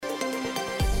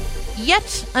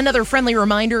Yet another friendly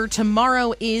reminder,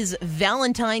 tomorrow is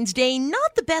Valentine's Day.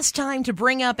 Not the best time to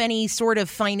bring up any sort of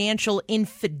financial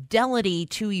infidelity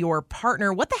to your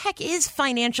partner. What the heck is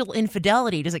financial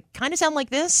infidelity? Does it kind of sound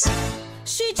like this?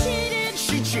 She cheated.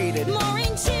 She cheated.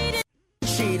 Maureen cheated.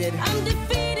 Cheated. I'm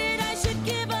defeated. I should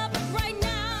give up right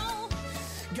now.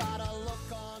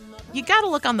 You got to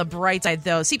look on the bright side,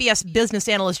 though. CBS business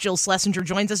analyst Jill Schlesinger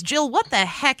joins us. Jill, what the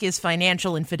heck is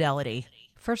financial infidelity?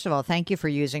 First of all, thank you for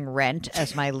using Rent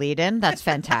as my lead-in. That's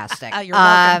fantastic. You're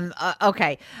welcome.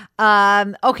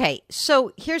 Okay.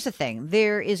 So here's the thing.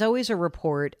 There is always a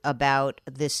report about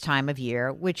this time of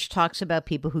year which talks about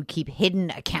people who keep hidden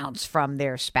accounts from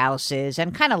their spouses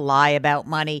and kind of lie about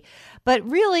money. But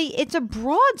really, it's a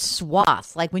broad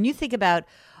swath. Like when you think about,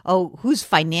 who's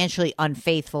financially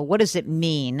unfaithful? What does it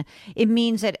mean? It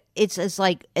means that it's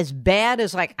as bad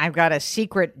as I've got a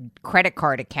secret credit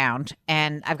card account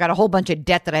and I've got a whole bunch of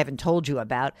debt that I haven't told you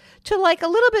about, to a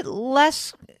little bit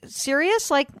less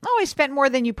serious, I spent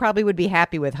more than you probably would be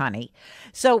happy with, honey.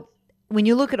 So when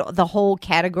you look at the whole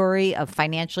category of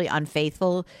financially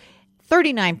unfaithful,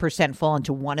 39% fall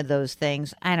into one of those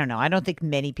things. I don't know. I don't think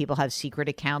many people have secret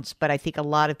accounts, but I think a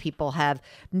lot of people have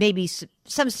maybe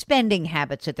some spending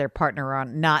habits that their partner are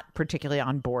not particularly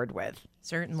on board with.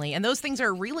 Certainly. And those things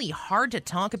are really hard to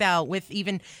talk about with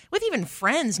even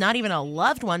friends, not even a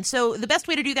loved one. So the best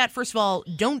way to do that, first of all,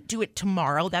 don't do it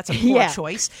tomorrow. That's a poor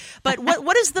choice. But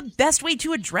what is the best way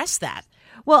to address that?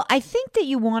 Well, I think that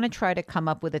you want to try to come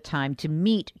up with a time to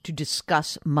meet to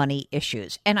discuss money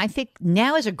issues. And I think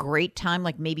now is a great time,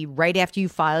 maybe right after you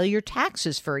file your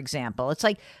taxes, for example. It's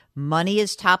money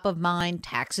is top of mind,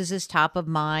 taxes is top of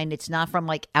mind. It's not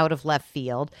from out of left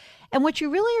field. And what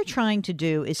you really are trying to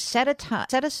do is set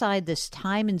aside this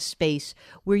time and space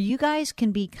where you guys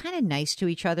can be kind of nice to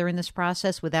each other in this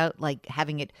process without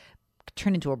having it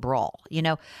turn into a brawl.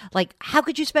 How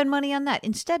could you spend money on that?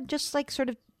 Instead, just sort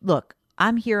of, look,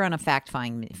 I'm here on a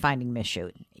fact-finding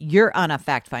mission. You're on a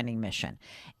fact-finding mission.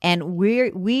 And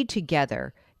we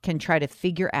together can try to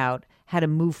figure out how to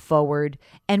move forward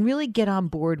and really get on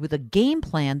board with a game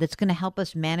plan that's going to help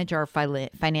us manage our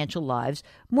financial lives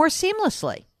more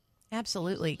seamlessly.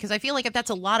 Absolutely. Because I feel like that's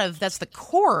the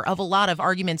core of a lot of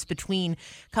arguments between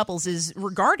couples is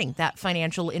regarding that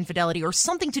financial infidelity or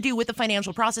something to do with the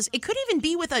financial process. It could even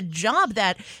be with a job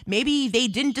that maybe they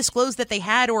didn't disclose that they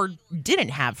had or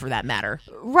didn't have, for that matter.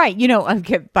 Right.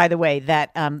 By the way,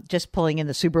 that just pulling in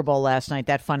the Super Bowl last night,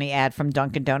 that funny ad from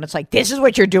Dunkin' Donuts, this is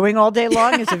what you're doing all day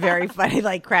long, is a very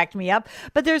funny, cracked me up.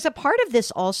 But there's a part of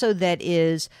this also that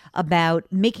is about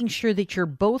making sure that you're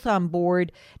both on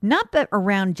board, not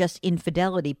around just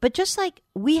infidelity, but just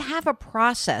we have a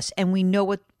process and we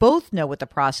both know what the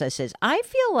process is. I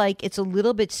feel like it's a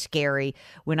little bit scary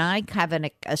when I have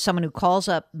someone who calls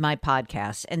up my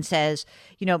podcast and says,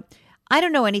 I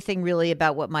don't know anything really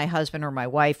about what my husband or my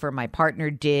wife or my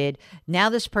partner did. Now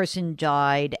this person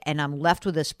died and I'm left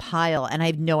with this pile and I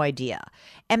have no idea.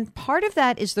 And part of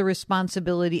that is the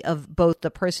responsibility of both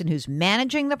the person who's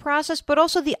managing the process, but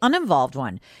also the uninvolved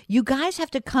one. You guys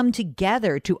have to come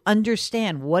together to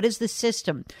understand what is the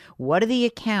system, what are the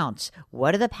accounts,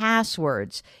 what are the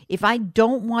passwords. If I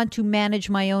don't want to manage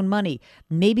my own money,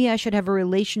 maybe I should have a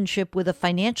relationship with a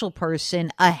financial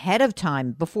person ahead of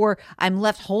time before I'm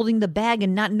left holding the bag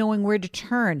and not knowing where to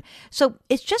turn. So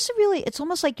it's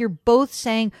almost like you're both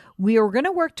saying we are going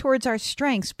to work towards our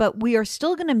strengths, but we are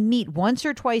still going to meet once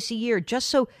or twice a year just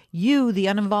so you, the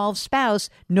uninvolved spouse,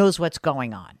 knows what's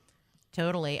going on.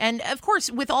 Totally. And of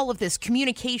course, with all of this,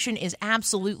 communication is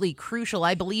absolutely crucial.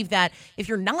 I believe that if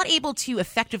you're not able to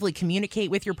effectively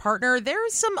communicate with your partner, there are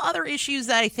some other issues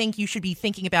that I think you should be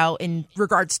thinking about in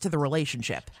regards to the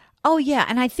relationship. Oh, yeah.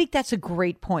 And I think that's a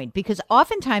great point, because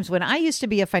oftentimes when I used to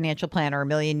be a financial planner a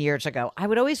million years ago, I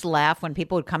would always laugh when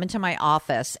people would come into my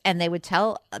office and they would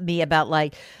tell me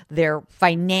about their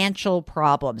financial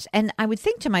problems. And I would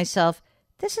think to myself,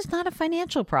 this is not a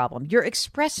financial problem. You're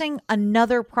expressing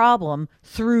another problem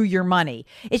through your money.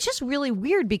 It's just really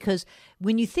weird because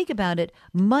when you think about it,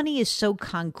 money is so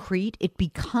concrete. It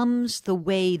becomes the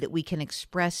way that we can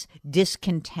express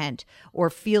discontent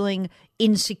or feeling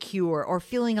insecure or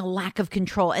feeling a lack of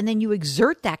control. And then you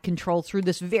exert that control through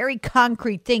this very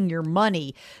concrete thing, your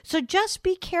money. So just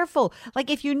be careful.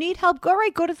 If you need help, go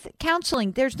to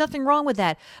counseling. There's nothing wrong with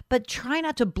that. But try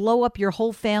not to blow up your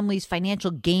whole family's financial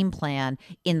game plan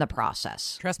in the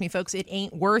process. Trust me, folks, it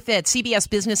ain't worth it. CBS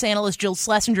business analyst Jill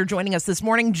Schlesinger joining us this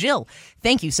morning. Jill,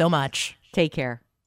 thank you so much. Take care.